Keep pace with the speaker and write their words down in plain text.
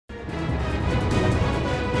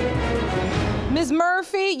Ms.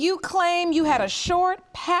 Murphy, you claim you had a short,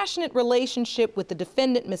 passionate relationship with the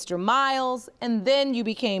defendant, Mr. Myles, and then you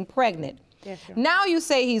became pregnant. Yes, Your Honor. Now you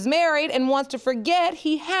say he's married and wants to forget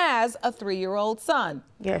he has a 3-year-old son.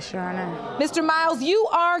 Yes, Your Honor. Mr. Myles, you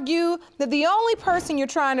argue that the only person you're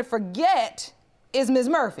trying to forget is Ms.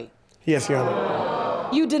 Murphy. Yes, Your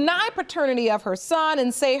Honor. You deny paternity of her son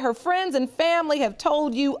and say her friends and family have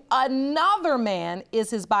told you another man is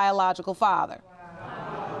his biological father.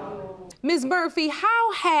 Ms. Murphy,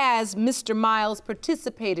 how has Mr. Myles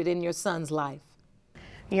participated in your son's life?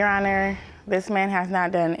 Your Honor, this man has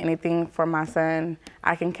not done anything for my son.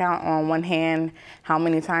 I can count on one hand how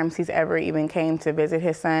many times he's ever even came to visit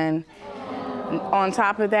his son. On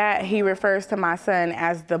top of that, he refers to my son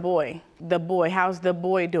as the boy. The boy, how's the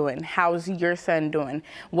boy doing? How's your son doing?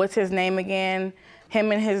 What's his name again?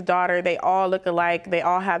 Him and his daughter, they all look alike. They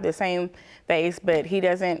all have the same face, but he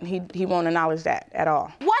won't acknowledge that at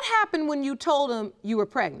all. What happened when you told him you were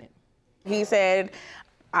pregnant? He said,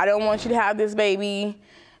 I don't want you to have this baby.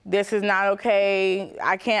 This is not okay.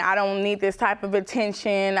 I don't need this type of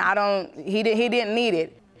attention. He didn't need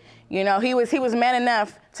it. You know, he was man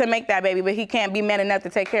enough to make that baby, but he can't be man enough to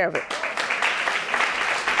take care of it.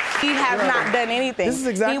 He has not done anything. This is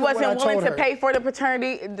exactly he wasn't what I willing told to pay for the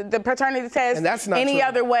paternity test and that's not any true.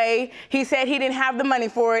 other way. He said he didn't have the money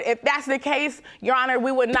for it. If that's the case, Your Honor,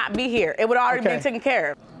 we would not be here. It would already be taken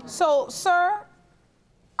care of. So, sir,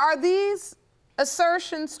 are these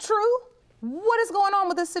assertions true? What is going on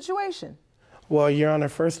with this situation? Well, Your Honor,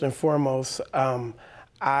 first and foremost,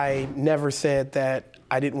 I never said that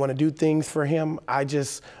I didn't want to do things for him. I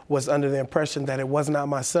just was under the impression that it was not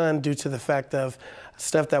my son due to the fact of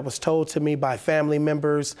stuff that was told to me by family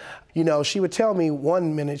members. You know, she would tell me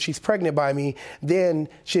one minute she's pregnant by me, then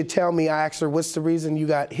she'd tell me, I asked her, what's the reason you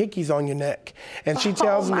got hickeys on your neck? And she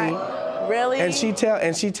tells me, really? And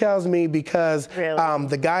she tells me because really?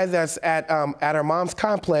 The guy that's at her mom's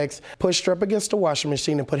complex pushed her up against the washing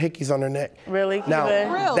machine and put hickeys on her neck. Really? Now,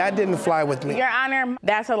 that didn't fly with me. Your Honor,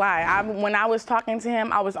 that's a lie. When I was talking to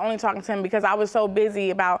him, I was only talking to him because I was so busy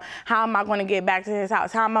about how am I going to get back to his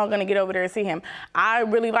house? How am I going to get over there and see him? I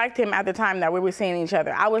really liked him at the time that we were seeing each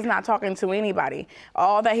other. I was not talking to anybody.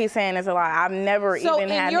 All that he's saying is a lie. I've never even had.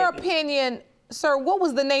 So in your opinion, sir, what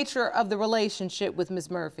was the nature of the relationship with Ms.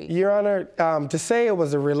 Murphy? Your Honor, to say it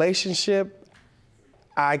was a relationship,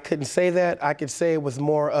 I couldn't say that. I could say it was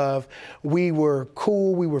more of we were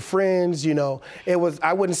cool, we were friends, you know.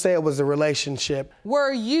 I wouldn't say it was a relationship.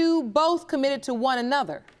 Were you both committed to one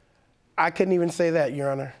another? I couldn't even say that,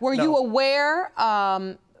 Your Honor. Were you aware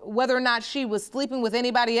whether or not she was sleeping with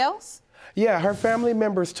anybody else? Yeah, her family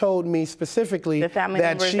members told me specifically the family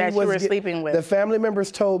members that you were sleeping with. The family members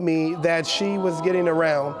told me that she was getting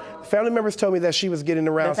around. The family members told me that she was getting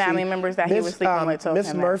around. The family members that he was sleeping with told him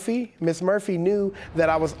that. Miss Murphy knew that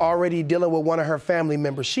I was already dealing with one of her family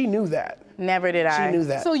members. She knew that. Never did I. She knew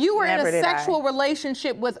that. So you were in a sexual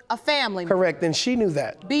relationship with a family member? Correct, and she knew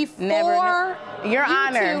that. Before Your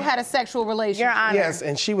Honor. you two had a sexual relationship? Your Honor. Yes,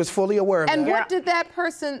 and she was fully aware of that. And what did that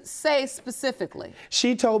person say specifically?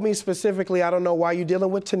 She told me specifically, I don't know why you're dealing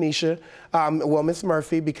with Tanisha, well, Miss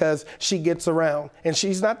Murphy, because she gets around. And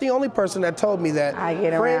she's not the only person that told me that. I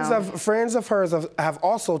get around. Friends of hers have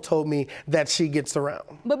also told me that she gets around.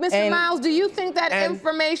 But Mr. Myles, do you think that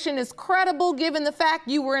information is credible given the fact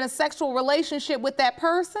you were in a sexual relationship with that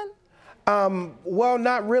person? Well,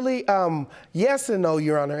 not really. Yes and no,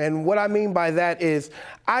 Your Honor. And what I mean by that is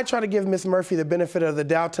I try to give Miss Murphy the benefit of the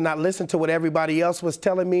doubt to not listen to what everybody else was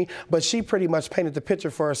telling me, but she pretty much painted the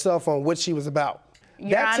picture for herself on what she was about.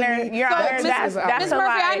 Your Honor, that's Ms.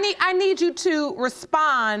 Murphy, I need you to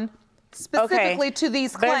respond specifically to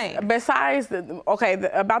these claims. Besides,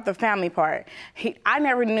 about the family part, I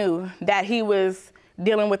never knew that he was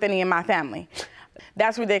dealing with any of my family.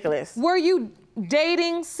 That's ridiculous. Were you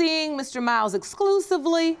dating, seeing Mr. Myles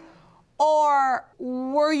exclusively, or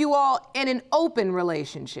were you all in an open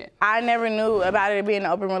relationship? I never knew about it being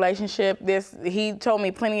an open relationship. He told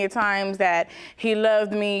me plenty of times that he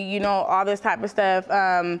loved me, you know, all this type of stuff.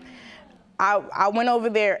 I went over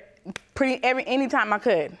there anytime I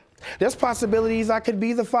could. There's possibilities I could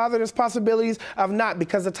be the father. There's possibilities of not,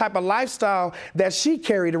 because the type of lifestyle that she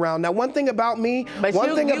carried around. Now, one thing about me, but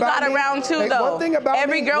you got around too, though. One thing about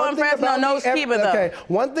every girl in Fresno knows Kiva, though. Okay,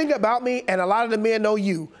 one thing about me, and a lot of the men know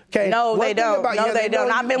you. Okay. No, they don't. No, they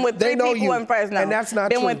don't. I've been with 3 people in Fresno. And that's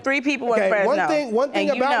not true. true. Been with 3 people in Fresno.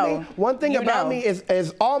 One thing about me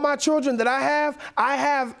is all my children that I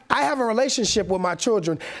have a relationship with my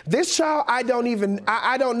children. This child, I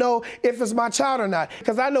don't know if it's my child or not,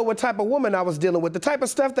 because I know what type of woman I was dealing with. The type of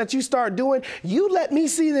stuff that you start doing, you let me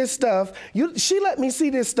see this stuff. She let me see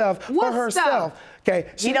this stuff for herself. Okay.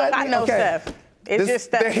 She don't got no stuff. It's just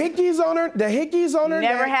stuff. The hickeys on her.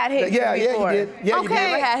 Never had hickeys before. Yeah, you did. Yeah, okay.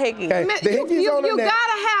 Never had hickeys. Okay. The hickeys on her. You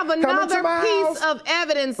gotta have another piece of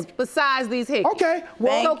evidence besides these hickeys. Okay.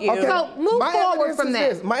 Well, Thank you. Okay. So move forward from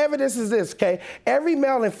that. My evidence is this, okay? Every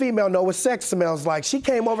male and female know what sex smells like. She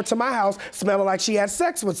came over to my house smelling like she had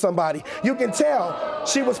sex with somebody. You can tell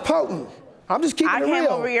she was potent. I'm just keeping it real. I came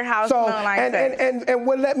over your house smelling like sex. And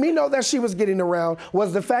what let me know that she was getting around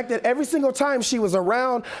was the fact that every single time she was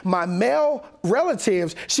around my male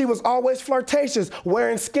relatives, she was always flirtatious,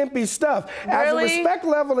 wearing skimpy stuff. As a respect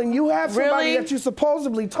level, and you have somebody that you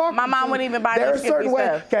supposedly talk to. My mom wouldn't even buy no skimpy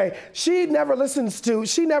stuff. Okay, she never listened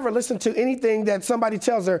to anything that somebody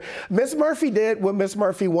tells her. Miss Murphy did what Miss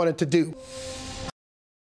Murphy wanted to do.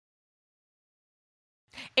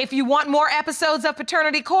 If you want more episodes of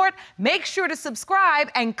Paternity Court, make sure to subscribe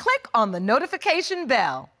and click on the notification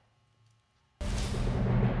bell.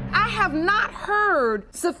 I have not heard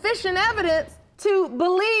sufficient evidence to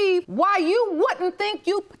believe why you wouldn't think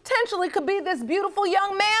you potentially could be this beautiful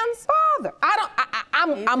young man's father.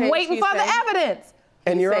 I'm waiting for the evidence.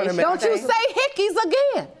 And Your Honor, don't you say hickeys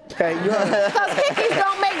again. Okay, Your Honor. Because hickeys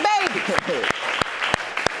don't make babies.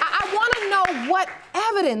 I want to know what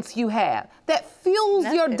evidence you have that fuels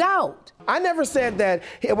your doubt. I never said that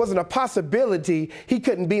it wasn't a possibility he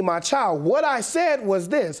couldn't be my child. What I said was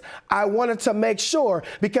this: I wanted to make sure,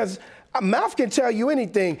 because a mouth can tell you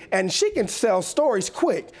anything, and she can sell stories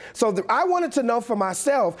quick. So I wanted to know for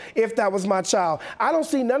myself if that was my child. I don't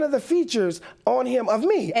see none of the features on him of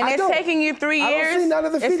me. And it's taking you 3 years? I don't see none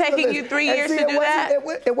of the features. It's taking you 3 years to do that?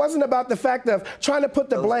 It wasn't about the fact of trying to put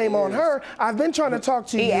the blame on her. I've been trying to talk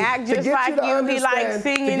to you. He acts just like you. He likes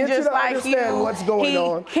singing just like you. What's going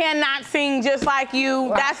on. He cannot sing just like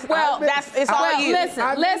you. It's all you.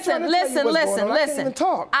 Listen.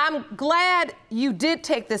 I'm glad you did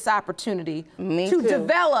take this opportunity to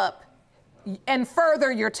develop and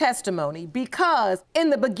further your testimony, because in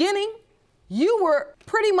the beginning, you were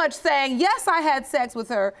pretty much saying, yes, I had sex with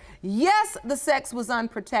her. Yes, the sex was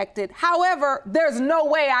unprotected. However, there's no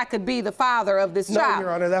way I could be the father of this child. Your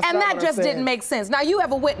Honor, that's and not that what just I'm saying. didn't make sense. Now, you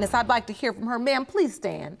have a witness. I'd like to hear from her. Ma'am, please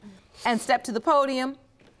stand and step to the podium.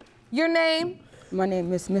 Your name? My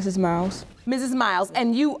name is Mrs. Myles. Mrs. Myles.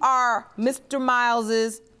 And you are Mr.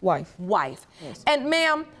 Miles's wife. Yes. And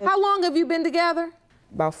ma'am, how long have you been together?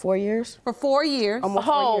 About 4 years. For 4 years. Almost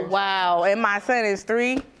 4 years. Wow. And my son is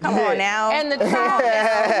 3. Come on now. And the child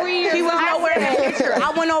is 3 years. She was nowhere in the picture.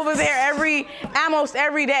 I went over there almost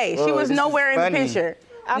every day. She was nowhere in the picture.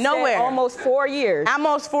 Nowhere. Almost 4 years.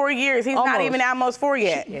 Almost 4 years. He's not even almost 4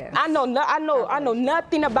 yet. I know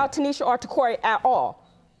nothing about Tanisha or Takori at all.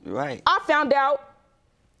 Right. I found out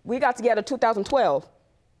we got together in 2012.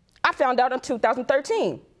 I found out in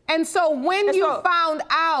 2013. And so when you found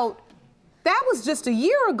out, that was just a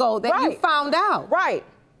year ago that you found out. Right.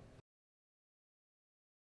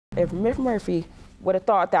 If Miss Murphy would have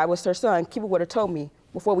thought that was her son, Kiva would have told me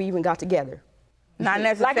before we even got together. Not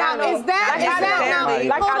necessarily.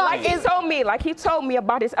 Like he told me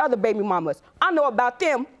about his other baby mamas. I know about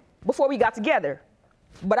them before we got together.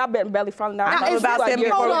 But I've been barely finding out about them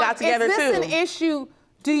before we got together too. Is this an issue?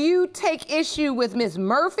 Do you take issue with Ms.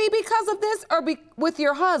 Murphy because of this, or with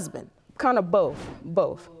your husband? Kind of both.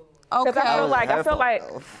 Okay. I feel like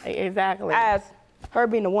exactly, as her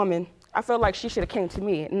being a woman, I feel like she should have came to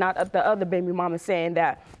me, not the other baby mama saying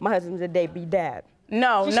that my husband's a deadbeat dad.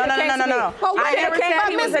 No. But I never said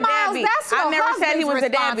he was a deadbeat. I never said he was a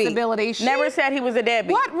deadbeat. Never said he was a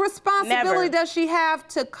deadbeat. What responsibility does she have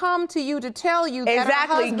to come to you to tell you that her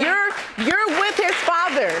husband... You're with his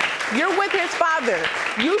father. You're with his father.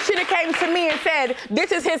 You should have came to me and said,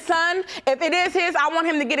 this is his son. If it is his, I want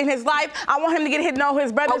him to get in his life. I want him to get to know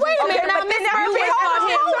his brothers. Wait a minute, now, Ms. Murphy,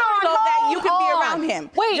 so that you can be around him.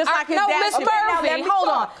 Wait, just like his dad. Ms. Murphy, hold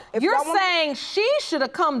on. You're saying she should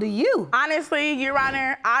have come to you. Honestly, Your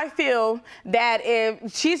Honor, I feel that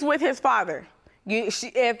if she's with his father,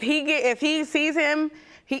 if he sees him,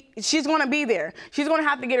 she's going to be there. She's going to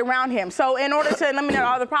have to get around him. So in order to eliminate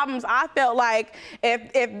all the problems, I felt like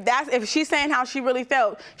if she's saying how she really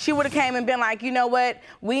felt, she would have came and been like, you know what?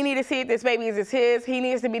 We need to see if this baby is his. He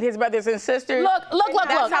needs to meet his brothers and sisters. Look.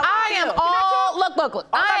 I am all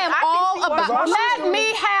about. Let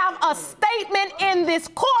me have a statement in this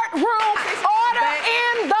courtroom, or Order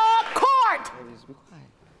in the court.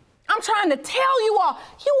 I'm trying to tell you all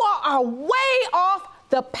are way off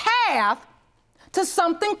the path to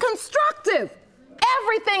something constructive.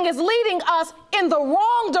 Everything is leading us in the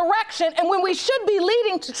wrong direction, and when we should be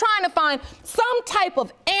leading to trying to find some type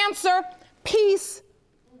of answer, peace,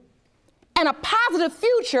 and a positive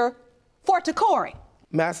future for Takori.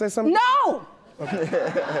 May I say something? No! Okay.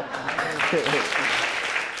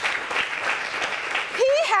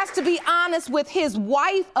 He has to be honest with his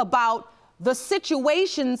wife about the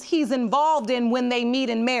situations he's involved in when they meet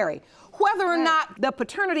and marry. Whether or not the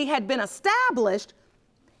paternity had been established,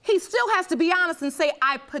 he still has to be honest and say,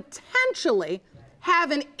 I potentially have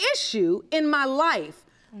an issue in my life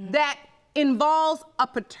that involves a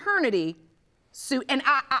paternity suit, and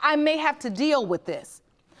I may have to deal with this.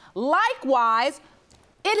 Likewise,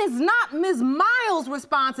 it is not Ms. Myles'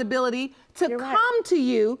 responsibility to come to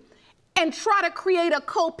you and try to create a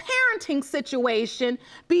co-parenting situation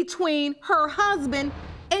between her husband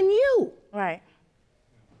and you. Right.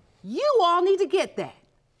 You all need to get that.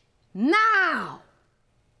 Now,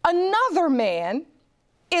 another man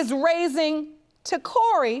is raising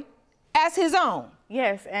Takori as his own.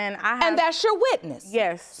 Yes, and And that's your witness.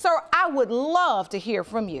 Yes. Sir, I would love to hear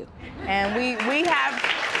from you. And he has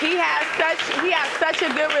such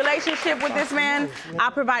a good relationship with this man. I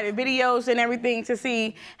provided videos and everything to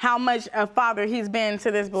see how much a father he's been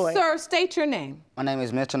to this boy. Sir, state your name. My name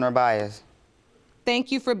is Mr. Narvaez.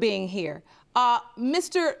 Thank you for being here.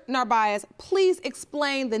 Mr. Narvaez, please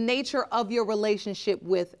explain the nature of your relationship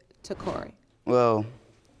with Takori. Well,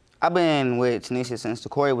 I've been with Tanisha since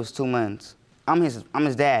Takori was 2 months. I'm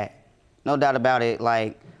his dad, no doubt about it.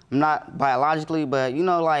 Like, I'm not biologically, but you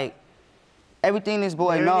know, like, everything this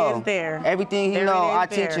boy knows. Everything he know, I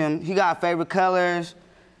teach him. He got favorite colors.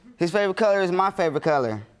 His favorite color is my favorite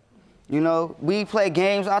color. You know, we play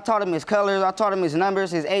games. I taught him his colors. I taught him his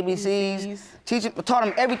numbers, his ABCs. Taught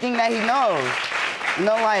him everything that he knows. You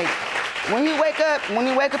know, like, when he wake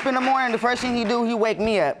up in the morning, the first thing he do, he wake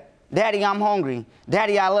me up. Daddy, I'm hungry.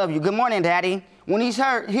 Daddy, I love you. Good morning, Daddy. When he's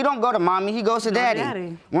hurt, he don't go to mommy, he goes to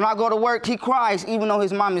daddy. When I go to work, he cries even though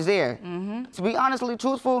his mom is there. To be honestly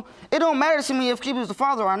truthful, it don't matter to me if Keith is the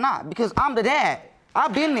father or not, because I'm the dad.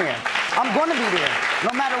 I've been there. I'm gonna be there,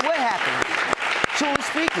 no matter what happens. Truly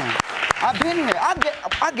speaking, I've been here.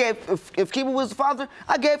 If Keith was the father,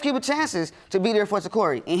 I gave Keith chances to be there for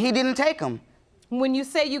Takori, and he didn't take them. When you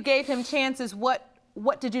say you gave him chances, what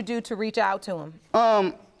did you do to reach out to him?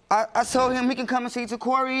 I told him he can come and see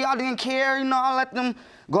Takori. I didn't care, you know. I let them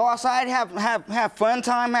go outside, have fun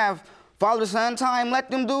time, have father-son time.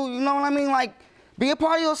 Let them do, you know what I mean? Like, be a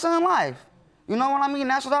part of your son's life. You know what I mean?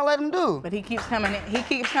 That's what I let him do. But he keeps coming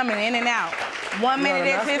in and out. 1 minute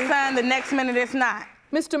it's his son, the next minute it's not.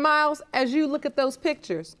 Mr. Myles, as you look at those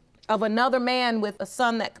pictures of another man with a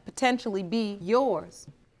son that could potentially be yours.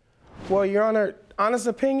 Well, Your Honor, honest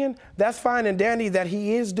opinion, that's fine and dandy that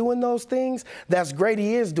he is doing those things. That's great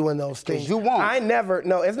he is doing those things. You won't.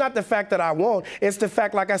 No, it's not the fact that I won't. It's the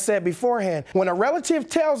fact, like I said beforehand, when a relative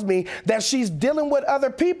tells me that she's dealing with other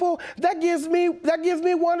people, that gives me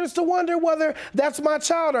wonders to wonder whether that's my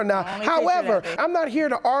child or not. However, I'm not here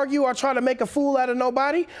to argue or try to make a fool out of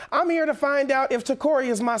nobody. I'm here to find out if Takori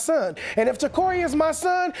is my son. And if Takori is my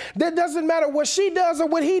son, that doesn't matter what she does or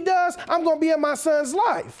what he does, I'm going to be in my son's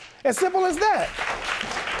life. As simple as that.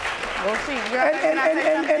 We'll see.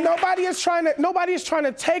 And nobody is trying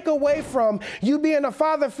to take away from you being a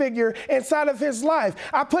father figure inside of his life.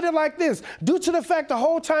 I put it like this: due to the fact the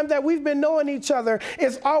whole time that we've been knowing each other,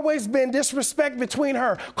 it's always been disrespect between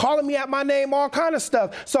her, calling me out my name, all kind of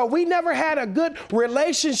stuff. So we never had a good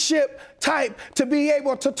relationship type to be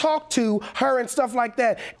able to talk to her and stuff like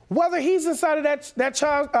that. Whether he's inside of that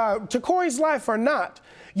child, Takori's life or not.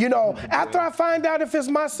 You know, after I find out if it's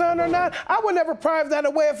my son or not, I would never prive that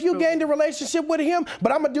away if you gained a relationship with him,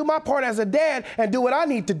 but I'm going to do my part as a dad and do what I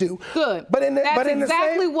need to do. Good. That's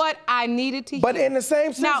exactly what I needed to hear. But in the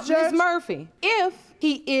same sense, now, Judge, Ms. Murphy, if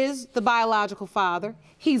he is the biological father,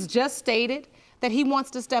 he's just stated that he wants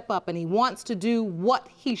to step up and he wants to do what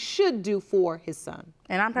he should do for his son.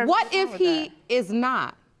 And I'm perfectly What fine if with he that. is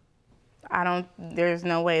not? There's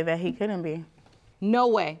no way that he couldn't be. No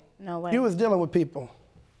way. No way. you was dealing with people.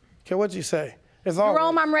 Okay, what'd you say? It's all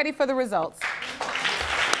Jerome, I'm ready for the results.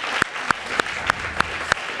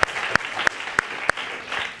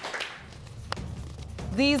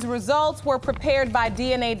 These results were prepared by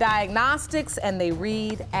DNA Diagnostics, and they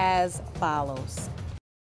read as follows.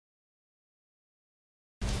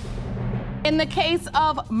 In the case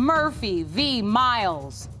of Murphy v.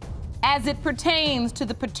 Myles, as it pertains to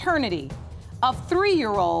the paternity of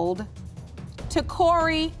 3-year-old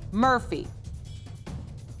Takori Murphy,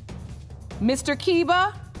 Mr.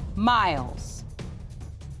 Kiva, Myles,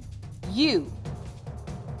 you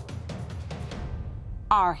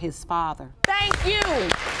are his father. Thank you.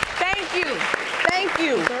 Thank you. Thank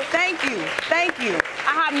you. Thank you. Thank you.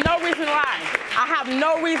 I have no reason to lie. I have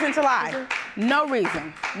no reason to lie. No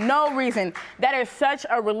reason. No reason. That is such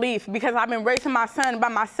a relief because I've been raising my son by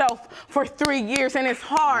myself for 3 years and it's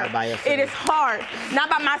hard. Not by yourself. It is hard. Not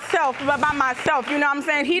by myself, but by myself. You know what I'm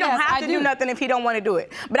saying? He don't have to do nothing if he don't want to do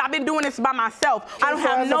it. But I've been doing this by myself. I don't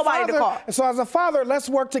have nobody to call. So as a father, let's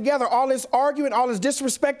work together. All this arguing, all this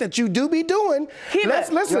disrespect that you do be doing,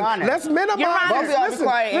 let's listen. Let's minimize. Listen.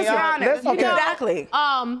 Exactly.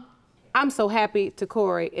 I'm so happy to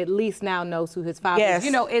Corey at least now knows who his father is.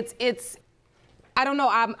 You know, it's I don't know,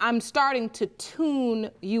 I'm starting to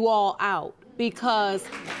tune you all out because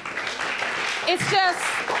it's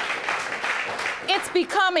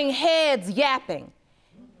becoming heads yapping.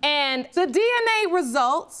 And the DNA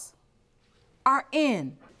results are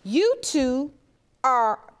in. You two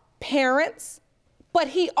are parents, but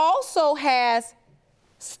he also has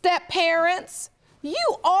step-parents.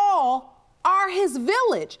 You all are his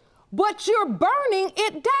village, but you're burning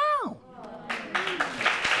it down.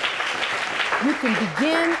 You can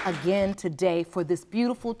begin again today for this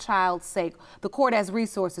beautiful child's sake. The court has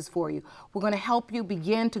resources for you. We're going to help you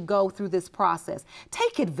begin to go through this process.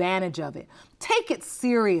 Take advantage of it. Take it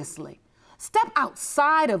seriously. Step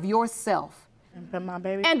outside of yourself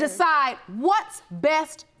and decide what's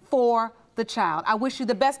best for the child. I wish you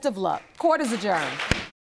the best of luck. Court is adjourned.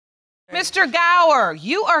 Mr. Gower,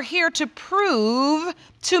 you are here to prove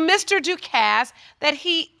to Mr. Ducasse that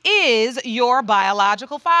he is your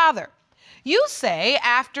biological father. You say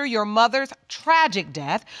after your mother's tragic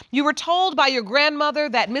death, you were told by your grandmother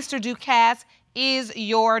that Mr. Ducasse is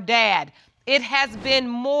your dad. It has been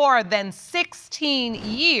more than 16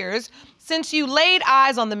 years since you laid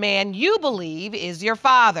eyes on the man you believe is your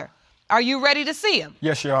father. Are you ready to see him?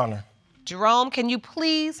 Yes, Your Honor. Jerome, can you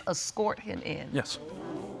please escort him in? Yes.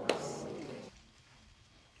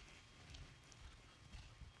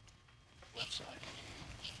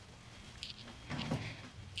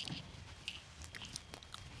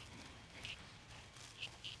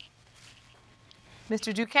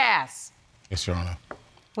 Mr. Ducasse. Yes, Your Honor.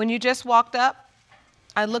 When you just walked up,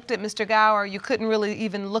 I looked at Mr. Gower. You couldn't really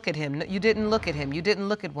even look at him. You didn't look at him. You didn't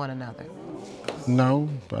look at one another. No,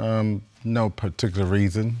 no particular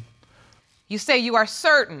reason. You say you are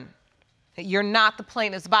certain that you're not the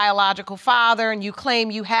plaintiff's biological father, and you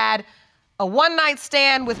claim you had a one-night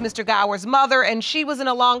stand with Mr. Gower's mother, and she was in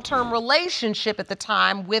a long-term relationship at the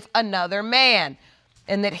time with another man,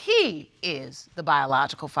 and that he is the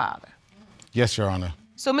biological father. Yes, Your Honor.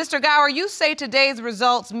 So, Mr. Gower, you say today's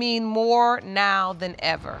results mean more now than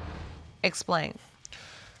ever. Explain.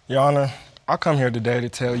 Your Honor, I come here today to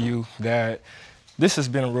tell you that this has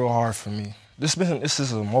been real hard for me. This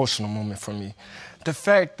is an emotional moment for me. The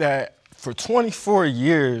fact that for 24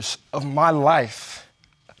 years of my life,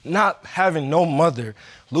 not having no mother,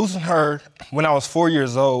 losing her when I was 4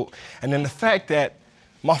 years old, and then the fact that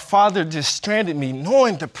my father just stranded me,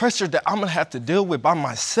 knowing the pressure that I'm gonna have to deal with by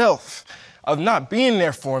myself, of not being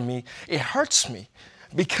there for me, it hurts me.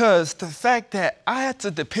 Because the fact that I had to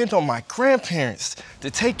depend on my grandparents to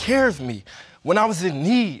take care of me when I was in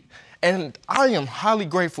need. And I am highly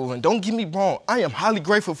grateful, and don't get me wrong, I am highly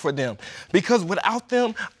grateful for them. Because without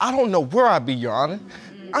them, I don't know where I'd be, Your Honor.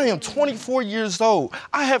 I am 24 years old.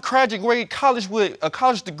 I have graduated college with a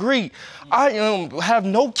college degree. I have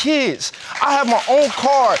no kids. I have my own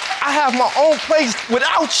car. I have my own place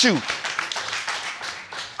without you.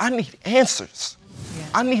 I need answers. Yeah.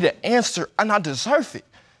 I need an answer, and I deserve it.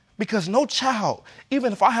 Because no child,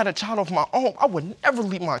 even if I had a child of my own, I would never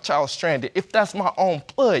leave my child stranded if that's my own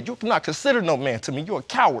blood. You cannot consider no man to me. You're a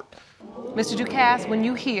coward. Mr. Ducasse, when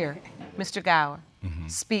you hear Mr. Gower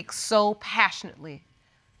speak so passionately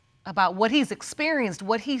about what he's experienced,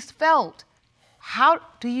 what he's felt, how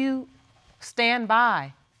do you stand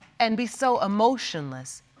by and be so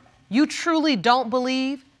emotionless? You truly don't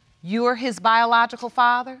believe you're his biological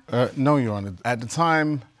father? No, Your Honor. At the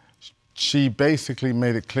time, she basically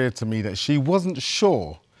made it clear to me that she wasn't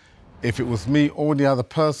sure if it was me or the other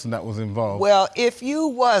person that was involved. Well, if you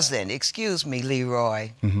wasn't, excuse me,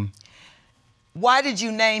 Leroy, why did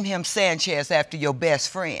you name him Sanchez after your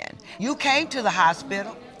best friend? You came to the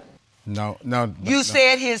hospital. No. You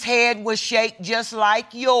said his head was shaped just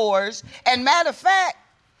like yours. And matter of fact,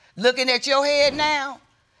 looking at your head now,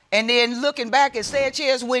 and then looking back at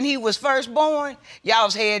Sanchez when he was first born,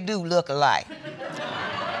 y'all's head do look alike.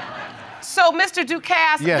 So, Mr.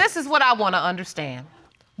 Ducasse, yes. This is what I want to understand.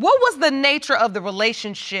 What was the nature of the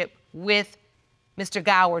relationship with Mr.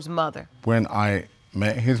 Gower's mother? When I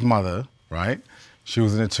met his mother, right, she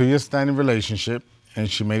was in a 2-year standing relationship, and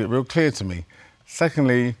she made it real clear to me.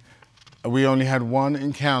 Secondly, we only had one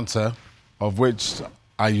encounter, of which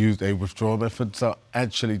I used a withdrawal method. So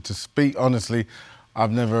actually, to speak honestly,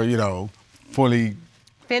 I've never, you know, fully...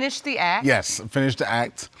 Finished the act? Yes, finished the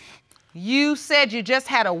act. You said you just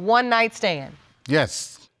had a one-night stand.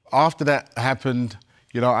 Yes. After that happened,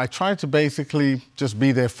 you know, I tried to basically just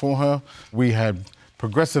be there for her. We had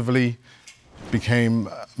progressively became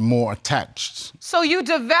more attached. So you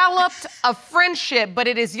developed a friendship, but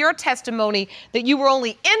it is your testimony that you were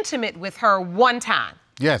only intimate with her one time.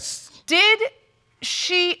 Yes. Did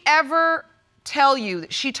she ever tell you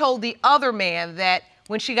that she told the other man that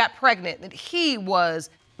when she got pregnant that he was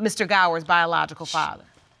Mr. Gower's biological father?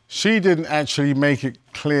 She didn't actually make it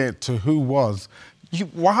clear to who was.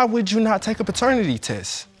 Why would you not take a paternity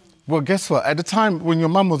test? Well, guess what? At the time when your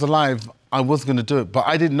mum was alive, I was going to do it, but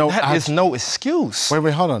I didn't know... That is no excuse.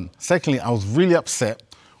 Wait, hold on. Secondly, I was really upset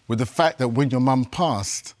with the fact that when your mum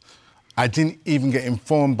passed, I didn't even get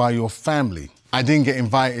informed by your family. I didn't get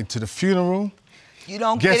invited to the funeral. You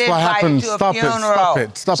don't Guess get what invited happened? to a Stop funeral. it, stop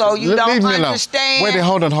it, stop so it. you don't Leave me alone. understand. Wait,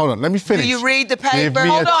 hold on. Let me finish. Do you read the Give paper? me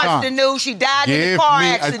a Hold on, chance. the news. She died in Give a car me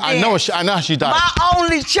accident. I know how she died. My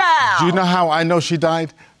only child. Do you know how I know she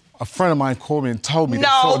died? A friend of mine called me and told me they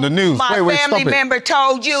saw it on the news. My Wait, family stop it. member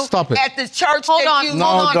told you Stop it. at the church Hold that on, you...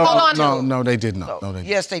 No, they did not. No, they didn't.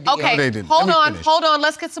 Yes, they did. Okay, No, they didn't. hold Let me on, finish. hold on.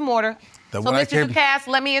 Let's get some order. That So, when I Mr. came- Ducasse,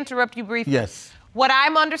 let me interrupt you briefly. Yes. What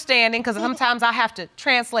I'm understanding, because sometimes I have to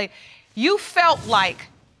translate, you felt like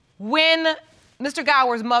when Mr.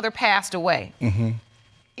 Gower's mother passed away,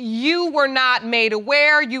 you were not made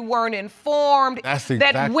aware, you weren't informed, That's that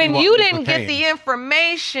exactly when what you it didn't get became. the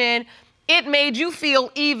information, it made you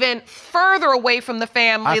feel even further away from the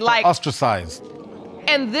family. I felt like, ostracized.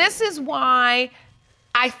 and this is why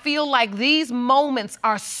I feel like these moments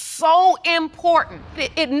are so important.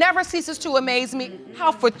 It never ceases to amaze me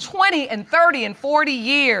how for 20 and 30 and 40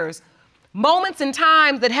 years, moments and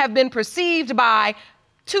times that have been perceived by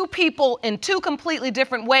two people in two completely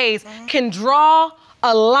different ways can draw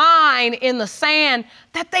a line in the sand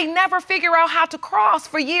that they never figure out how to cross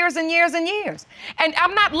for years and years and years. And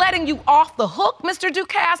I'm not letting you off the hook, Mr.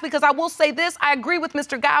 Ducasse, because I will say this, I agree with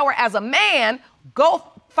Mr. Gower. As a man, go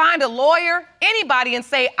find a lawyer, anybody, and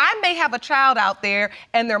say, I may have a child out there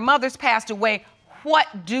and their mother's passed away. What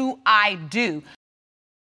do I do?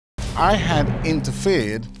 I had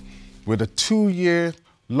interfered with a 2-year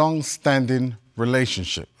long-standing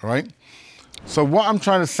relationship, right? So what I'm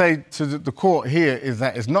trying to say to the court here is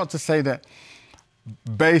that it's not to say that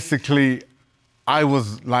basically I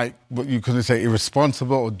was like, what you could say,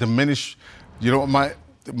 irresponsible or diminish, you know, my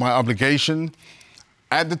obligation.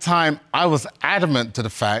 At the time, I was adamant to the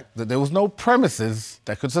fact that there was no premises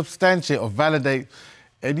that could substantiate or validate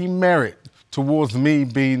any merit towards me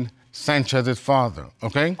being Sanchez's father,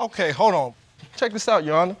 okay? Okay, hold on. Check this out,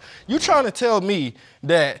 Your Honor. You trying to tell me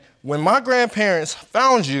that when my grandparents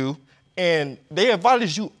found you and they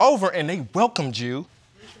invited you over and they welcomed you,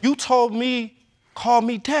 you told me, call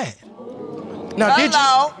me dad. Now,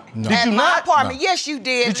 Hello. did At you my not? apartment. Yes, you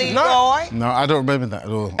did, Did you Leroy. No, I don't remember that at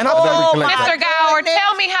all. And I don't thought- recollect Mr. that. Gower,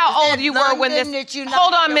 tell me how Is old that you were when this. London that you know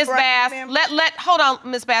Hold on, your Miss Bass. grandmember? Hold on,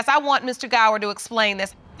 Miss Bass. I want Mr. Gower to explain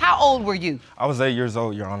this. How old were you? I was 8 years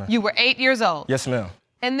old, Your Honor. You were 8 years old. Yes, ma'am.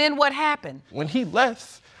 And then what happened? When he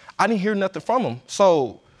left, I didn't hear nothing from him.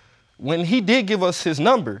 So when he did give us his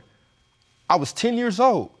number, I was 10 years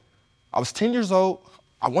old.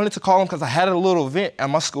 I wanted to call him because I had a little event at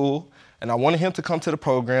my school and I wanted him to come to the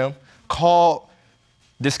program. Called,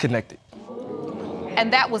 disconnected.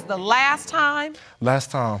 And that was the last time?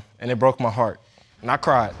 Last time, and it broke my heart. And I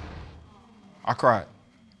cried.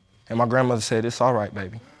 And my grandmother said, it's all right,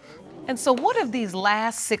 baby. And so what have these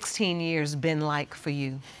last 16 years been like for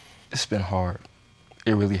you? It's been hard.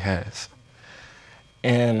 It really has.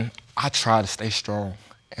 And I try to stay strong.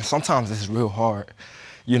 And sometimes it's real hard.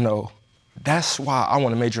 You know, that's why I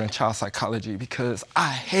want to major in child psychology, because I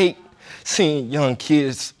hate seeing young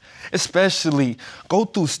kids, especially, go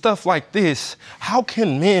through stuff like this. How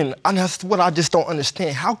can men, and that's what I just don't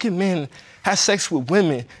understand, how can men have sex with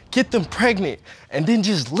women, get them pregnant, and then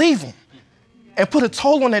just leave them and put a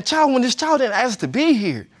toll on that child when this child didn't ask to be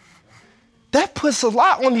here? That puts a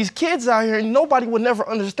lot on these kids out here, and nobody would never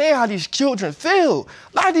understand how these children feel.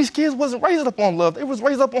 A lot of these kids wasn't raised up on love. They was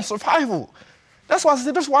raised up on survival. That's why I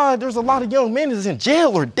said, that's why there's a lot of young men that's in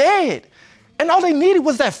jail or dead. And all they needed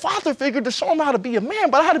was that father figure to show them how to be a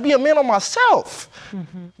man, but I had to be a man on myself.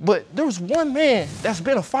 But there was one man that's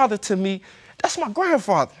been a father to me. That's my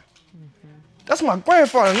grandfather. That's my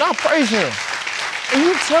grandfather, and I praise him. And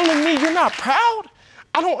you telling me you're not proud?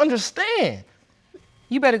 I don't understand.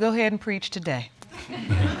 You better go ahead and preach today.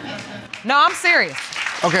 No, I'm serious.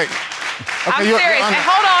 Okay. I'm serious. And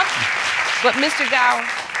hold on. But Mr. Gower,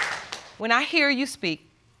 when I hear you speak,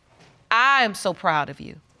 I am so proud of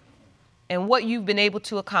you and what you've been able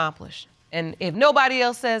to accomplish. And if nobody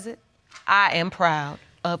else says it, I am proud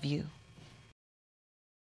of you.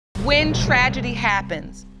 When tragedy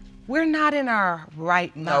happens, we're not in our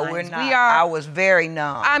right minds. No, we're not. I was very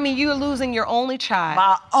numb. I mean, you're losing your only child.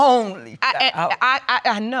 My only child.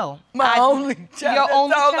 I know. My only child. Your only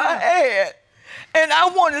That's all child. I had. And I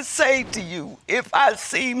want to say to you, if I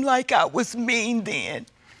seem like I was mean then,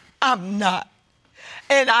 I'm not.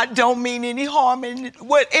 And I don't mean any harm in it.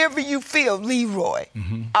 Whatever you feel, Leroy,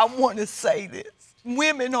 I want to say this.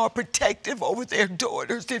 Women are protective over their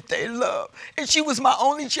daughters if they love. And she was my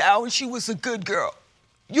only child, and she was a good girl.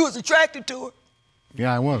 You was attracted to her?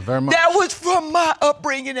 Yeah, I was, very much. That was from my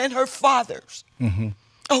upbringing and her father's.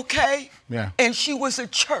 Okay? Yeah. And she was a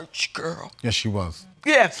church girl. Yes, she was.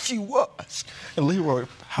 Yes, she was. And Leroy,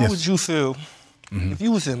 how would you feel if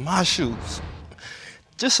you was in my shoes?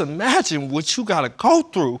 Just imagine what you gotta go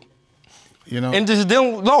through. You know? And just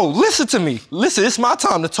don't, no, listen to me. Listen, it's my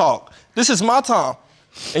time to talk. This is my time.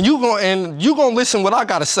 And you gonna listen what I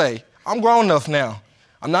gotta say. I'm grown enough now.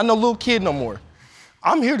 I'm not no little kid no more.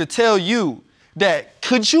 I'm here to tell you that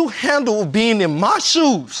could you handle being in my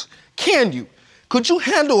shoes? Can you? Could you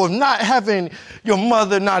handle not having your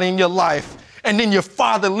mother not in your life and then your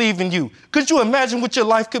father leaving you? Could you imagine what your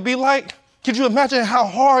life could be like? Could you imagine how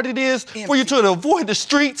hard it is for you to avoid the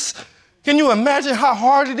streets? Can you imagine how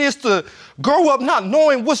hard it is to grow up not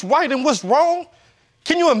knowing what's right and what's wrong?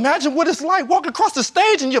 Can you imagine what it's like walking across the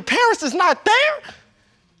stage and your parents is not there?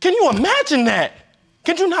 Can you imagine that?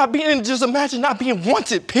 Can you just imagine not being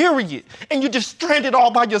wanted, period? And you're just stranded all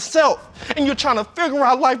by yourself and you're trying to figure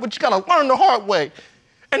out life, but you gotta learn the hard way.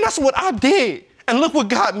 And that's what I did. And look what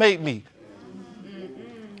God made me.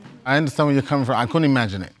 I understand where you're coming from. I couldn't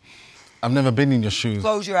imagine it. I've never been in your shoes.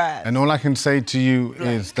 Close your eyes. And all I can say to you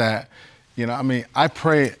is that, you know, I mean, I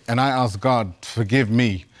pray and I ask God to forgive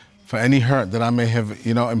me for any hurt that I may have,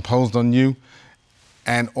 you know, imposed on you.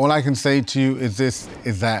 And all I can say to you is this,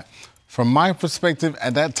 is that from my perspective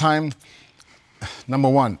at that time, number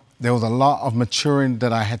one, there was a lot of maturing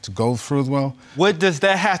that I had to go through as well. What does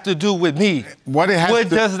that have to do with me? What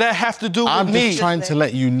does that have to do with me? I'm just trying to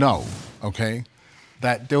let you know, okay,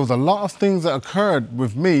 that there was a lot of things that occurred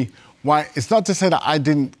with me. Why, it's not to say that I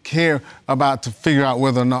didn't care about to figure out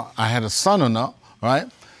whether or not I had a son or not, right?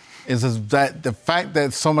 It's just that the fact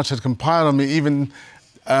that so much had compiled on me, even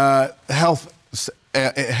health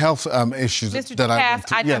issues Mr. that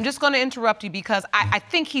Ducasse, I... I'm just going to interrupt you because I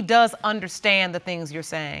think he does understand the things you're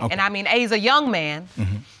saying. Okay. And I mean, he's a young man,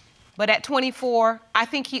 but at 24, I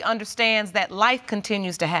think he understands that life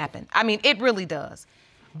continues to happen. I mean, it really does.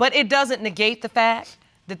 But it doesn't negate the fact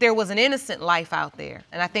that there was an innocent life out there.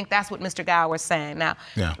 And I think that's what Mr. Gower is saying. Now,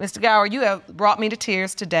 Mr. Gower, you have brought me to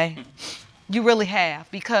tears today. You really have,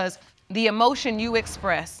 because the emotion you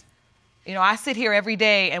express, you know, I sit here every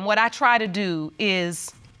day and what I try to do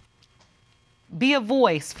is be a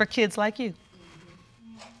voice for kids like you.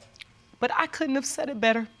 But I couldn't have said it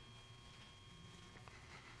better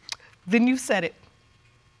than you said it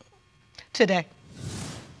today.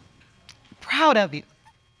 Proud of you.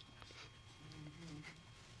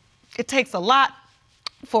 It takes a lot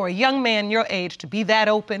for a young man your age to be that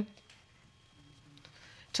open,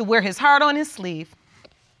 to wear his heart on his sleeve,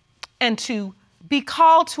 and to be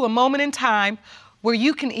called to a moment in time where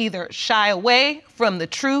you can either shy away from the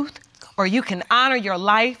truth or you can honor your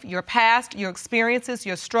life, your past, your experiences,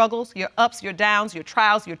 your struggles, your ups, your downs, your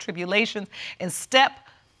trials, your tribulations, and step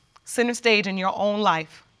center stage in your own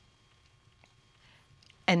life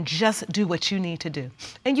and just do what you need to do.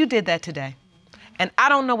 And you did that today. And I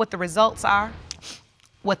don't know what the results are,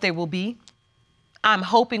 what they will be. I'm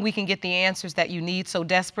hoping we can get the answers that you need so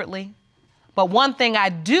desperately. But one thing I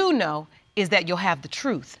do know is that you'll have the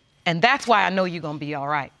truth. And that's why I know you're gonna be all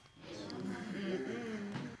right.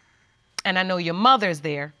 And I know your mother's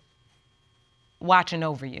there watching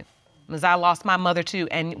over you. Because I lost my mother too.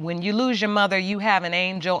 And when you lose your mother, you have an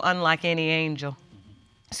angel unlike any angel.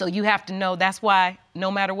 So you have to know that's why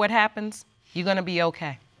no matter what happens, you're gonna be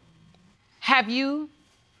okay. Have you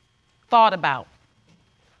thought about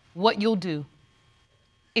what you'll do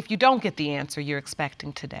if you don't get the answer you're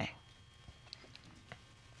expecting today?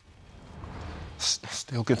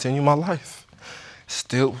 Still continue my life.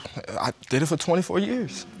 Still, I did it for 24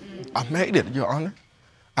 years. I made it, Your Honor.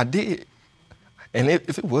 I did. And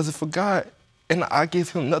if it wasn't for God, and I give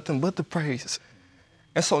him nothing but the praise.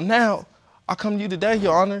 And so now, I come to you today,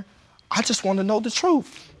 Your Honor. I just want to know the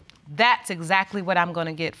truth. That's exactly what I'm going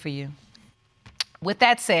to get for you. With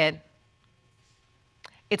that said,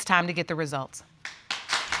 it's time to get the results.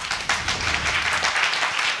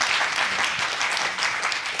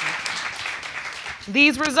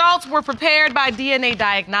 These results were prepared by DNA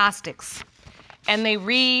Diagnostics, and they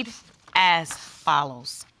read as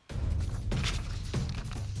follows.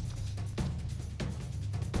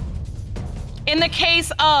 In the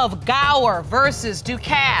case of Gower versus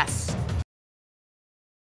Ducasse,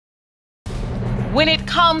 when it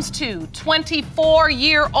comes to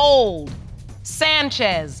 24-year-old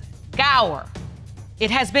Sanchez Gower,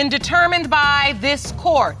 it has been determined by this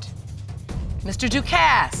court, Mr.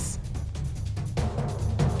 Ducasse,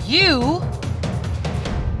 you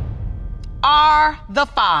are the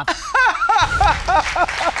father.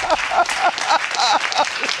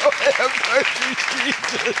 Lord have mercy,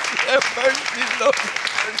 Jesus. Have mercy, Lord.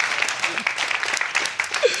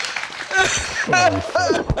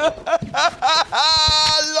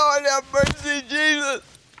 Lord have mercy, Jesus.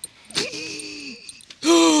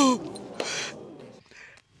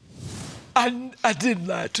 I didn't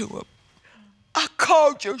lie to him. I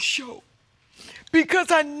called your show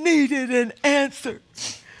because I needed an answer.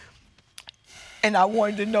 And I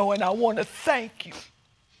wanted to know, and I want to thank you.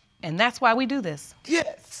 And that's why we do this.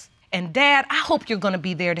 Yes. And Dad, I hope you're going to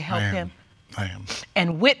be there to help him. I am.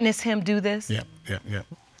 And witness him do this. Yep.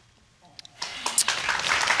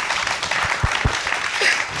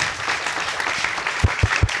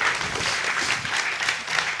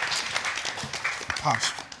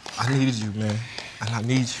 Pops, I needed you, man. And I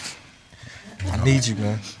need you. I need you,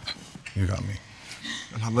 man. You got me.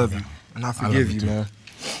 And I love you. And I forgive you, man.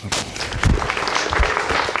 Okay.